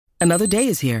Another day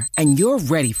is here, and you're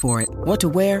ready for it. What to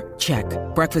wear? Check.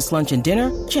 Breakfast, lunch, and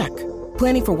dinner? Check.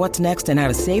 Planning for what's next and how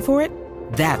to save for it?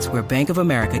 That's where Bank of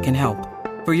America can help.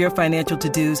 For your financial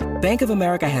to-dos, Bank of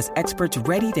America has experts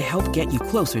ready to help get you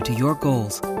closer to your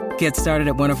goals. Get started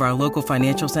at one of our local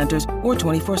financial centers or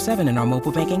 24/7 in our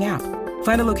mobile banking app.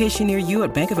 Find a location near you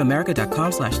at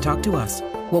bankofamerica.com/talktous.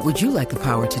 What would you like the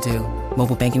power to do?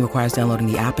 Mobile banking requires downloading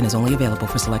the app and is only available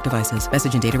for select devices.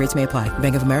 Message and data rates may apply.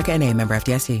 Bank of America N.A., member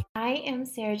FDIC. I am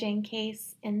Sarah Jane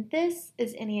Case, and this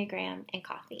is Enneagram and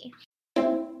Coffee.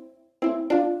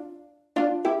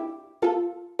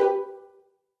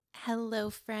 Hello,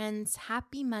 friends.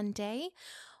 Happy Monday.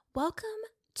 Welcome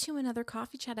to another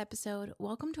Coffee Chat episode.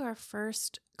 Welcome to our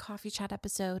first Coffee Chat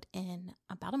episode in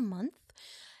about a month.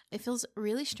 It feels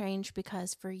really strange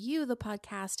because for you, the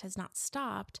podcast has not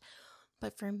stopped.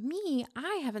 But for me,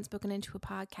 I haven't spoken into a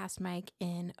podcast mic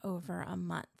in over a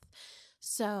month.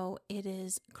 So it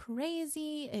is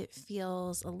crazy. It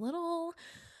feels a little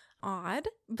odd,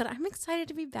 but I'm excited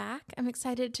to be back. I'm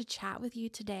excited to chat with you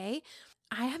today.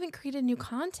 I haven't created new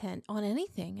content on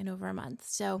anything in over a month.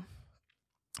 So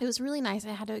it was really nice.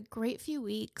 I had a great few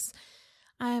weeks.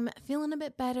 I'm feeling a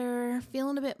bit better,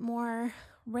 feeling a bit more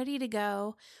ready to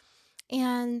go.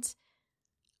 And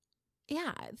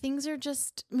yeah, things are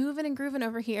just moving and grooving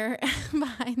over here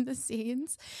behind the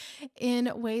scenes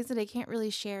in ways that I can't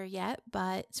really share yet,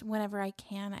 but whenever I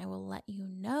can, I will let you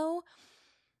know.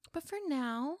 But for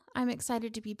now, I'm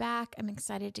excited to be back. I'm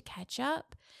excited to catch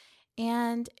up.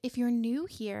 And if you're new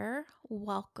here,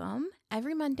 welcome.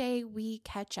 Every Monday we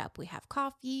catch up. We have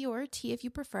coffee or tea if you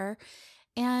prefer,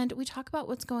 and we talk about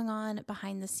what's going on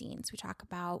behind the scenes. We talk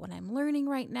about what I'm learning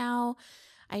right now.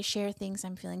 I share things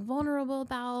I'm feeling vulnerable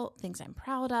about, things I'm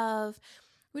proud of.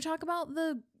 We talk about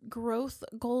the growth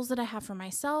goals that I have for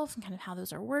myself and kind of how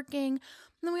those are working. And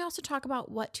then we also talk about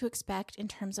what to expect in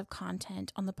terms of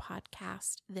content on the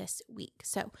podcast this week.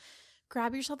 So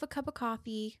grab yourself a cup of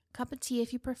coffee, cup of tea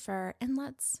if you prefer, and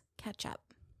let's catch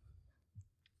up.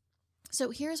 So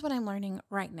here's what I'm learning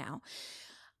right now.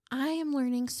 I am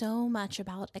learning so much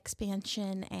about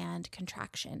expansion and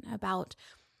contraction, about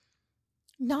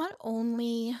not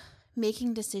only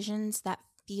making decisions that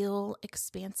feel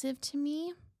expansive to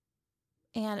me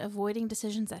and avoiding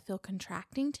decisions that feel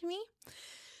contracting to me,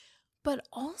 but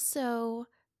also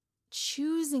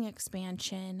choosing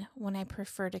expansion when I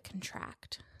prefer to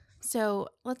contract. So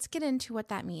let's get into what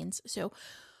that means. So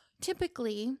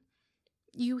typically,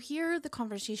 you hear the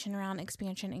conversation around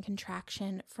expansion and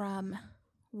contraction from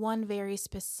one very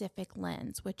specific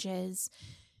lens, which is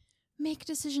make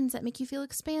decisions that make you feel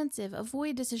expansive,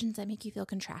 avoid decisions that make you feel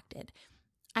contracted.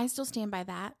 I still stand by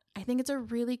that. I think it's a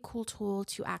really cool tool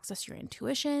to access your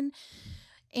intuition,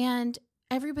 and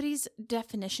everybody's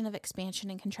definition of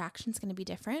expansion and contraction is going to be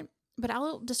different, but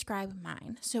I'll describe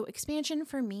mine. So expansion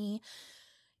for me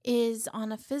is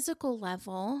on a physical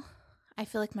level. I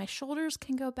feel like my shoulders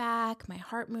can go back, my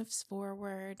heart moves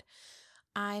forward.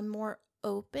 I'm more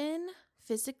open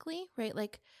physically, right?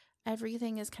 Like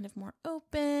everything is kind of more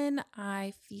open.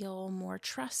 I feel more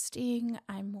trusting.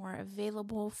 I'm more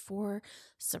available for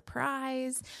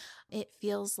surprise. It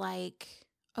feels like,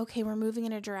 okay, we're moving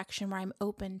in a direction where I'm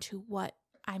open to what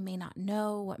I may not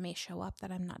know, what may show up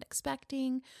that I'm not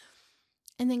expecting.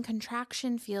 And then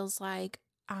contraction feels like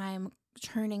I'm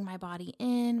turning my body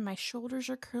in, my shoulders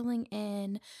are curling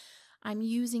in. I'm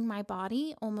using my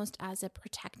body almost as a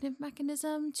protective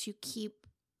mechanism to keep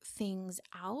things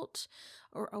out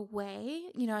or away.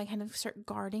 You know, I kind of start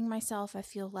guarding myself. I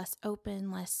feel less open,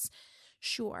 less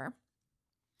sure.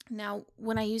 Now,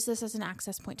 when I use this as an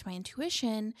access point to my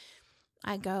intuition,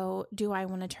 I go, do I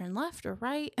want to turn left or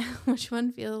right? Which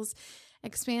one feels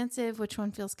expansive? Which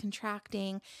one feels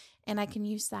contracting? And I can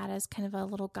use that as kind of a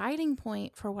little guiding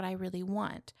point for what I really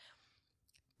want.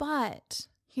 But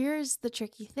here's the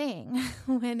tricky thing.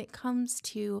 When it comes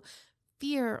to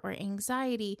fear or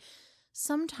anxiety,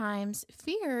 sometimes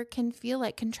fear can feel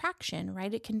like contraction,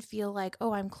 right? It can feel like,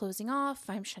 oh, I'm closing off,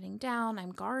 I'm shutting down,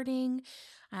 I'm guarding,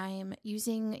 I'm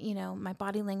using, my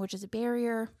body language as a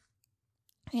barrier.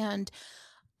 And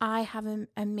I have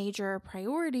a major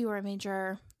priority or a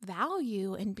major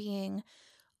value in being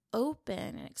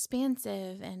open and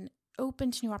expansive and open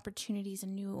to new opportunities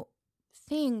and new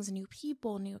things, new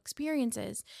people, new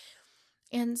experiences.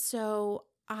 And so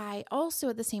I also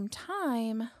at the same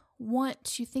time want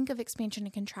to think of expansion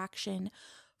and contraction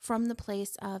from the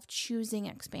place of choosing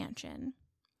expansion.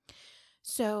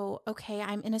 So, okay,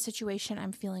 I'm in a situation,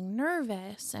 I'm feeling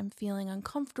nervous, I'm feeling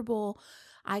uncomfortable.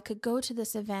 I could go to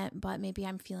this event, but maybe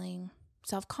I'm feeling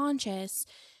self-conscious.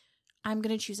 I'm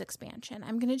going to choose expansion.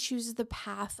 I'm going to choose the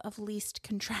path of least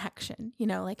contraction.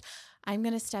 Like I'm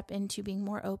going to step into being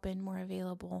more open, more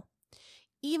available.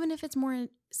 Even if it's more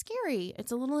scary,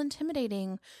 it's a little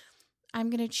intimidating, I'm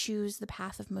going to choose the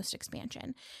path of most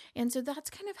expansion. And so that's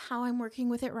kind of how I'm working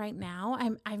with it right now.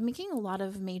 I'm making a lot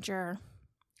of major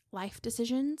life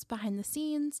decisions behind the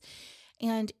scenes.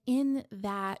 And in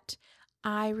that,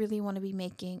 I really want to be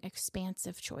making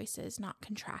expansive choices, not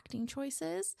contracting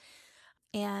choices.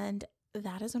 And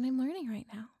that is what I'm learning right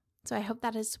now. So I hope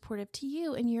that is supportive to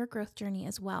you in your growth journey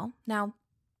as well. Now,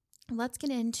 let's get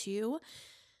into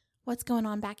what's going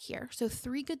on back here. So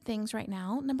 3 good things right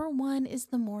now. Number 1 is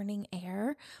the morning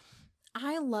air.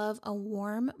 I love a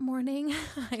warm morning.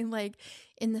 I like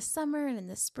in the summer and in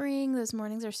the spring, those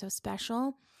mornings are so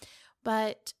special.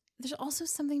 But there's also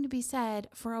something to be said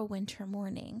for a winter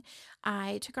morning.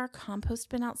 I took our compost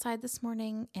bin outside this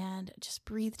morning and just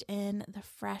breathed in the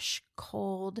fresh,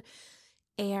 cold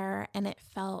air, and it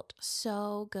felt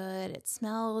so good. It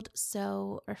smelled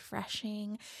so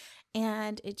refreshing,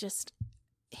 and it just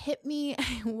hit me,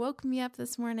 woke me up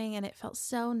this morning, and it felt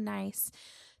so nice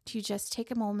to just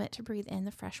take a moment to breathe in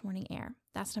the fresh morning air.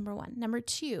 That's number 1. Number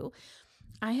 2,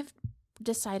 I have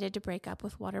decided to break up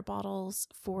with water bottles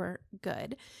for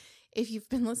good. If you've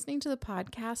been listening to the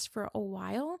podcast for a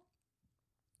while,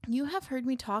 you have heard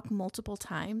me talk multiple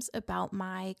times about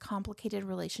my complicated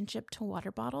relationship to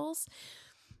water bottles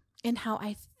and how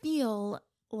I feel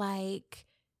like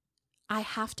I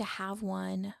have to have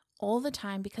one all the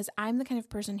time because I'm the kind of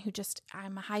person who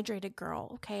I'm a hydrated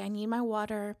girl. Okay. I need my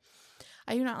water.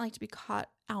 I do not like to be caught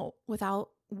out without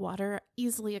water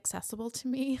easily accessible to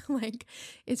me. Like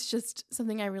it's just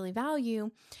something I really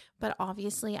value, but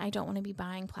obviously I don't want to be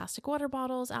buying plastic water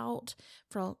bottles out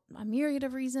for a myriad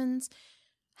of reasons.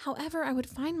 However, I would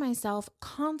find myself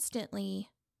constantly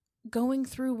going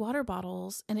through water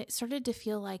bottles, and it started to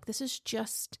feel like this is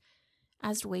just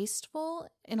as wasteful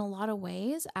in a lot of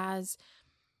ways as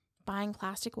buying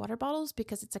plastic water bottles,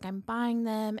 because it's like I'm buying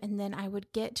them and then I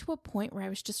would get to a point where I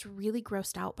was just really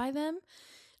grossed out by them.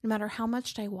 No matter how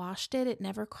much I washed it, it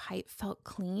never quite felt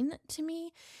clean to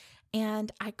me.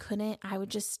 And I would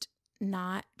just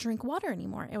not drink water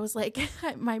anymore. It was like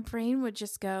my brain would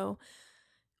just go,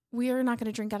 we are not going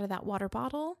to drink out of that water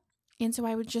bottle. And so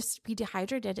I would just be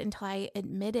dehydrated until I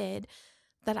admitted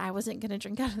that I wasn't going to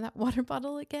drink out of that water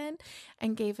bottle again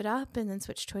and gave it up and then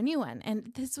switched to a new one.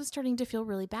 And this was starting to feel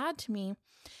really bad to me.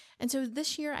 And so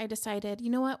this year I decided, you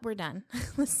know what, we're done.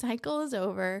 The cycle is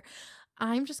over.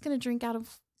 I'm just going to drink out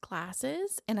of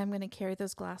glasses, and I'm going to carry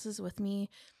those glasses with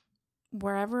me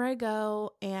wherever I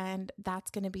go. And that's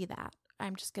going to be that.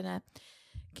 I'm just going to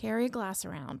carry a glass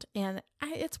around, and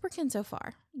it's working so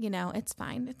far. It's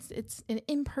fine. It's an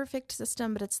imperfect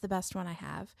system, but it's the best one I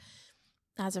have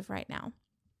as of right now.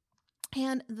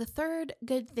 And the third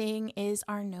good thing is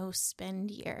our no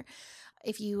spend year.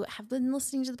 If you have been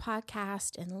listening to the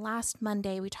podcast, and last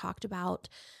Monday we talked about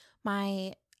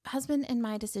my husband and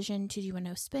my decision to do a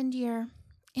no spend year.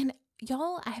 And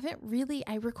y'all,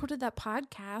 I recorded that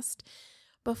podcast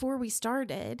before we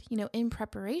started, in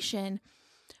preparation,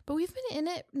 but we've been in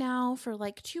it now for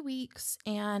like 2 weeks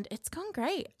and it's gone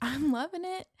great. I'm loving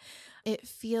it. It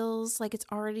feels like it's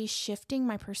already shifting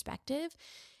my perspective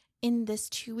in this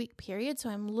 2-week period. So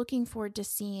I'm looking forward to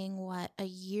seeing what a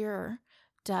year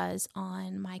does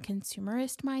on my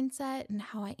consumerist mindset and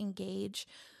how I engage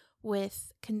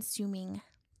with consuming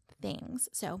things.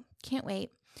 So can't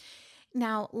wait.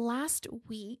 Now, last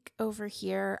week over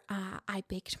here, I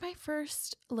baked my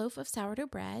first loaf of sourdough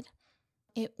bread.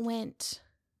 It went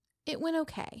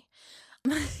okay.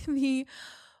 The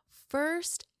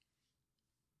first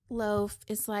loaf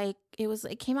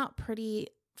it came out pretty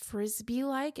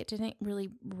Frisbee-like. It didn't really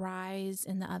rise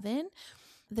in the oven.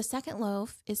 The second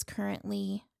loaf is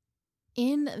currently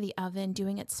in the oven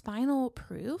doing its final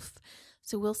proof.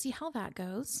 So we'll see how that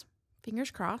goes.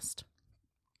 Fingers crossed.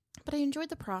 But I enjoyed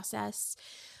the process.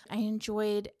 I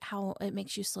enjoyed how it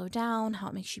makes you slow down, how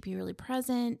it makes you be really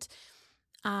present.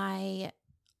 I'm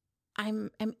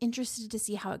interested to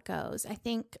see how it goes. I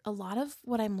think a lot of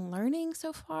what I'm learning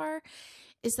so far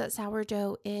is that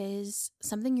sourdough is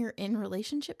something you're in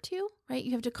relationship to, right?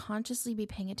 You have to consciously be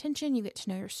paying attention. You get to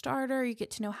know your starter. You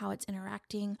get to know how it's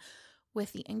interacting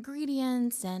with the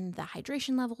ingredients and the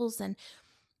hydration levels, and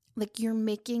like you're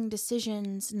making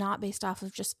decisions not based off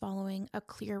of just following a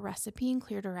clear recipe and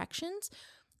clear directions,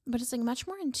 but it's like much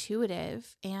more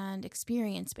intuitive and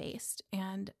experience-based.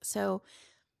 And so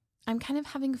I'm kind of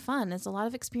having fun. There's a lot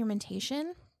of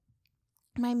experimentation.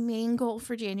 My main goal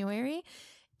for January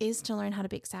is to learn how to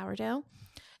bake sourdough.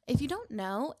 If you don't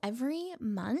know, every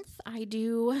month I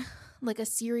do like a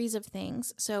series of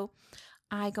things. So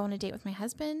I go on a date with my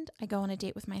husband. I go on a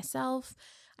date with myself.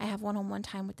 I have one-on-one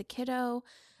time with the kiddo.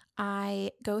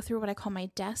 I go through what I call my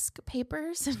desk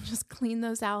papers and just clean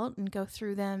those out and go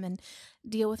through them and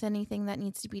deal with anything that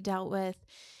needs to be dealt with.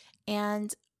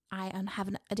 And I have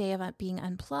a day of being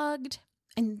unplugged.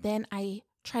 And then I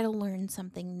try to learn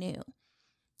something new.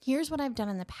 Here's what I've done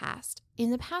in the past.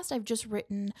 In the past, I've just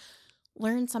written,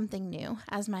 learn something new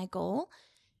as my goal.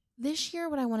 This year,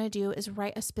 what I want to do is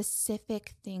write a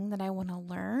specific thing that I want to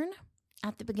learn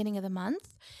at the beginning of the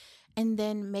month, and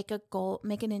then make a goal,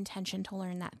 make an intention to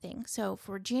learn that thing. So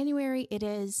for January, it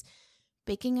is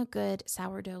baking a good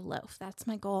sourdough loaf. That's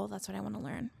my goal. That's what I want to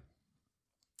learn.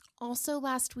 Also,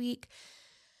 last week,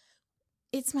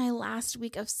 it's my last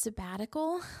week of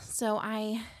sabbatical. So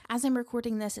as I'm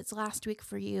recording this, it's last week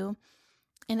for you.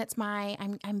 And it's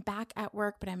I'm back at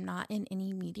work, but I'm not in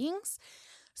any meetings.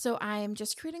 So I'm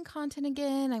just creating content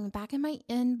again. I'm back in my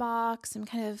inbox. I'm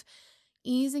kind of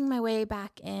easing my way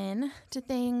back in to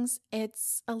things.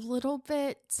 It's a little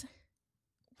bit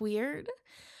weird.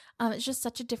 It's just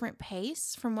such a different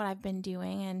pace from what I've been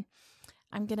doing, and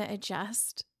I'm going to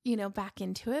adjust, back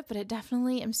into it. But it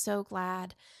definitely, I'm so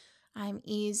glad I'm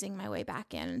easing my way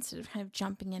back in instead of kind of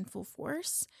jumping in full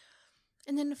force.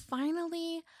 And then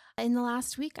finally, in the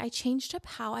last week, I changed up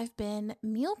how I've been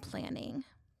meal planning.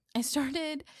 I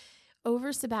started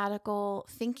over sabbatical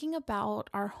thinking about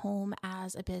our home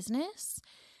as a business,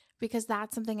 because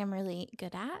that's something I'm really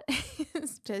good at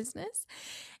is business.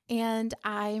 And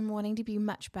I'm wanting to be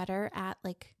much better at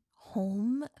like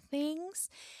home things.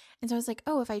 And so I was like,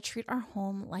 oh, if I treat our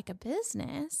home like a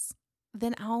business,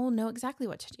 then I'll know exactly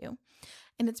what to do.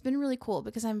 And it's been really cool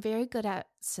because I'm very good at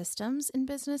systems in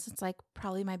business. It's like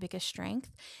probably my biggest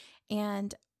strength.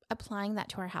 And applying that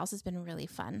to our house has been really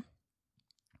fun.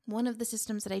 One of the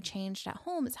systems that I changed at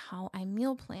home is how I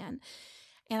meal plan.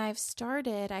 And I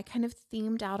kind of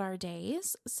themed out our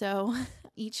days. So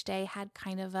each day had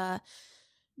kind of a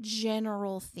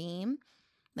general theme.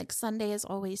 Like Sunday is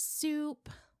always soup.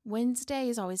 Wednesday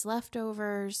is always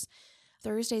leftovers.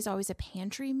 Thursday is always a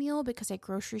pantry meal because I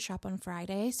grocery shop on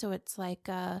Friday. So it's like,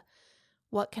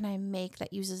 what can I make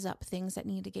that uses up things that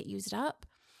need to get used up?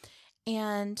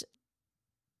 And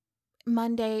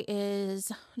Monday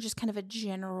is just kind of a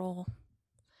general,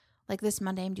 like this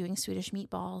Monday I'm doing Swedish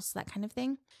meatballs, that kind of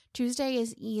thing. Tuesday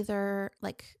is either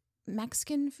like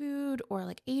Mexican food or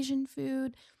like Asian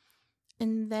food.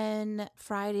 And then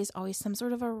Friday is always some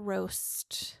sort of a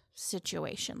roast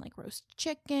situation, like roast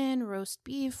chicken, roast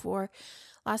beef, or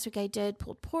last week I did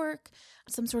pulled pork,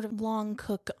 some sort of long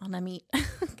cook on a meat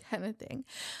kind of thing.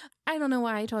 I don't know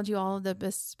why I told you all of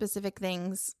the specific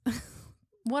things.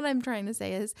 What I'm trying to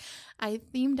say is I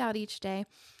themed out each day,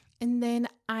 and then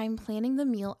I'm planning the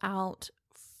meal out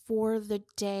for the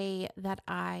day that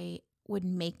I would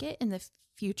make it in the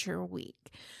future week.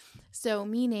 So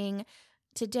meaning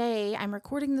today, I'm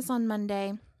recording this on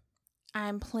Monday.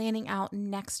 I'm planning out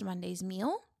next Monday's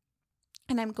meal,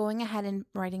 and I'm going ahead and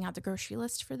writing out the grocery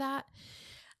list for that.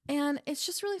 And it's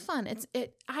just really fun.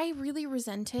 I really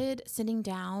resented sitting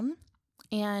down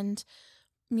and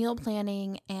meal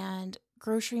planning and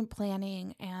grocery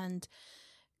planning and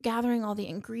gathering all the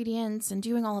ingredients and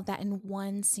doing all of that in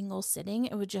one single sitting.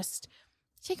 It would just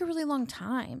take a really long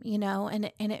time,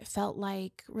 and it felt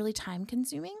like really time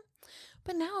consuming.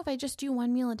 But now if I just do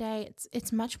one meal a day,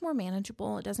 it's much more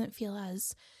manageable. It doesn't feel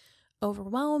as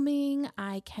overwhelming.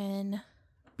 I can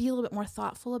be a little bit more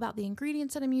thoughtful about the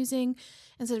ingredients that I'm using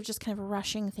instead of just kind of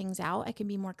rushing things out. I can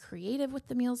be more creative with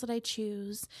the meals that I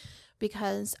choose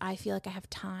because I feel like I have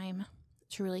time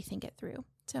to really think it through.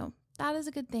 So that is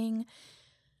a good thing.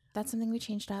 That's something we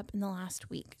changed up in the last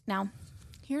week. Now,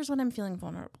 here's what I'm feeling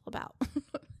vulnerable about.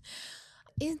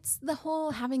 It's the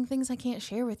whole having things I can't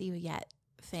share with you yet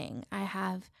thing. I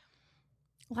have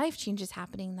life changes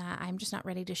happening that I'm just not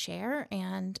ready to share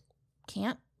and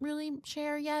can't really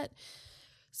share yet.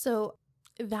 So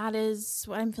that is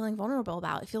what I'm feeling vulnerable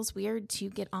about. It feels weird to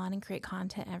get on and create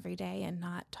content every day and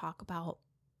not talk about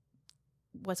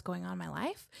what's going on in my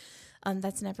life.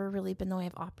 That's never really been the way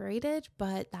I've operated,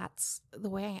 but that's the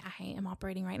way I am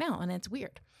operating right now, and it's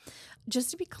weird.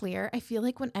 Just to be clear, I feel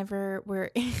like whenever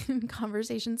we're in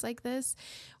conversations like this,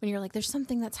 when you're like, there's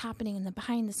something that's happening in the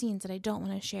behind the scenes that I don't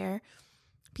want to share,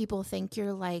 people think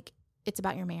you're like, it's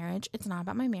about your marriage. It's not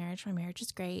about my marriage. My marriage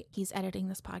is great. He's editing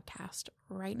this podcast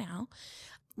right now.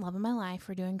 Love of my life.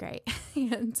 We're doing great.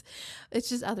 And it's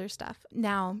just other stuff.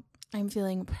 Now, I'm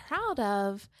feeling proud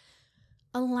of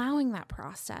allowing that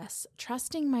process,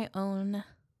 trusting my own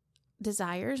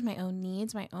desires, my own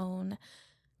needs, my own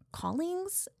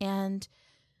callings, and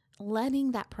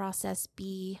letting that process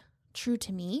be true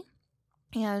to me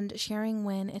and sharing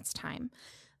when it's time.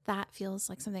 That feels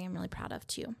like something I'm really proud of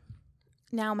too.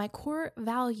 Now, my core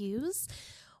values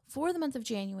for the month of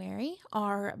January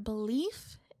are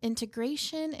belief,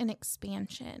 integration, and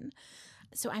expansion.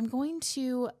 So I'm going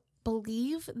to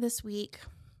believe this week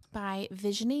by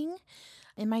visioning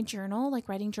in my journal, like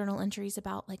writing journal entries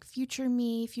about like future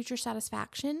me, future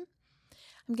satisfaction.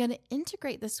 I'm going to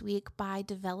integrate this week by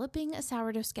developing a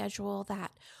sourdough schedule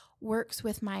that works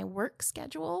with my work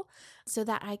schedule so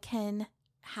that I can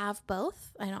have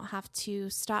both. I don't have to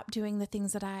stop doing the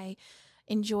things that I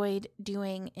enjoyed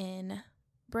doing in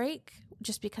break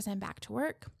just because I'm back to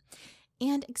work.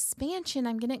 And expansion,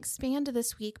 I'm going to expand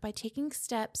this week by taking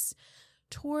steps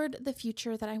toward the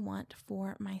future that I want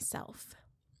for myself.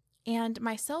 And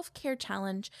my self-care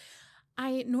challenge,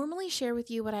 I normally share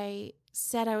with you what I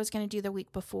said I was going to do the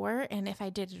week before and if I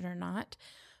did it or not,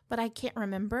 but I can't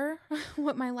remember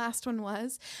what my last one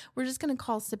was. We're just going to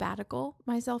call sabbatical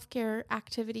my self-care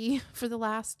activity for the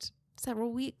last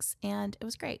several weeks, and it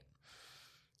was great.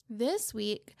 This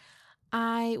week,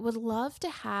 I would love to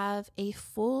have a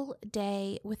full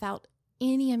day without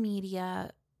any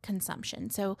media consumption.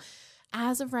 So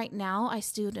as of right now, I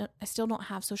still don't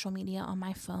have social media on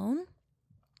my phone.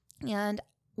 And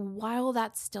while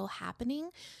that's still happening,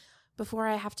 before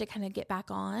I have to kind of get back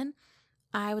on,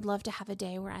 I would love to have a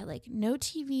day where I like no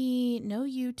TV, no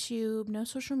YouTube, no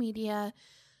social media,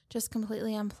 just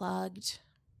completely unplugged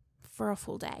for a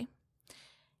full day.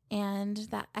 And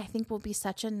that I think will be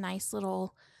such a nice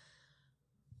little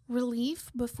relief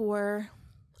before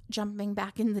jumping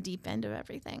back in the deep end of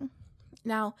everything.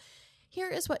 Now, here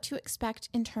is what to expect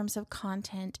in terms of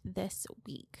content this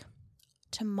week.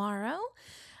 Tomorrow,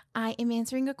 I am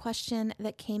answering a question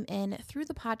that came in through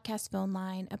the podcast phone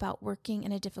line about working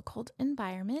in a difficult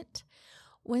environment.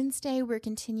 Wednesday, we're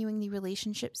continuing the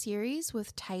relationship series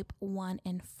with type 1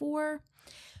 and 4.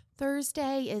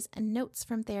 Thursday is a notes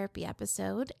from therapy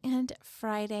episode, and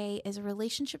Friday is a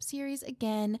relationship series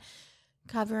again,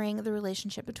 covering the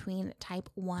relationship between type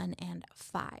 1 and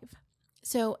 5.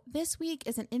 So this week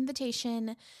is an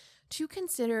invitation to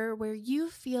consider where you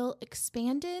feel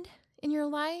expanded in your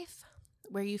life,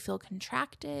 where you feel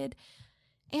contracted,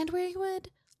 and where you would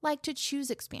like to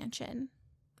choose expansion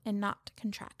and not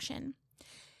contraction.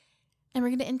 And we're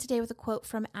going to end today with a quote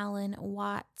from Alan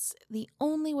Watts. The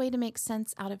only way to make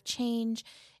sense out of change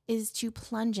is to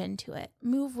plunge into it,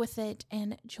 move with it,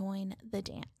 and join the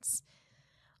dance.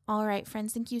 All right,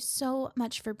 friends, thank you so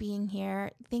much for being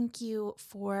here. Thank you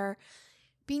for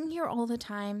being here all the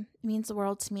time. It means the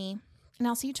world to me. And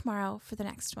I'll see you tomorrow for the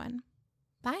next one.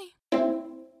 Bye.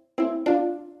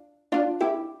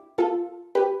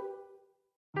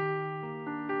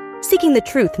 Seeking the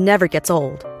truth never gets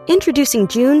old. Introducing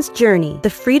June's Journey, the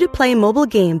free-to-play mobile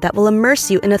game that will immerse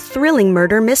you in a thrilling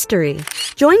murder mystery.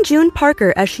 Join June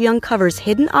Parker as she uncovers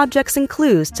hidden objects and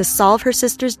clues to solve her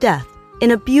sister's death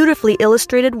in a beautifully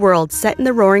illustrated world set in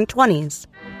the Roaring '20s.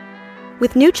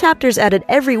 With new chapters added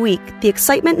every week, the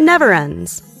excitement never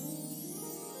ends.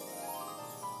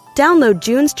 Download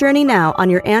June's Journey now on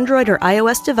your Android or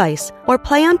iOS device, or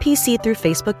play on PC through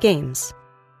Facebook Games.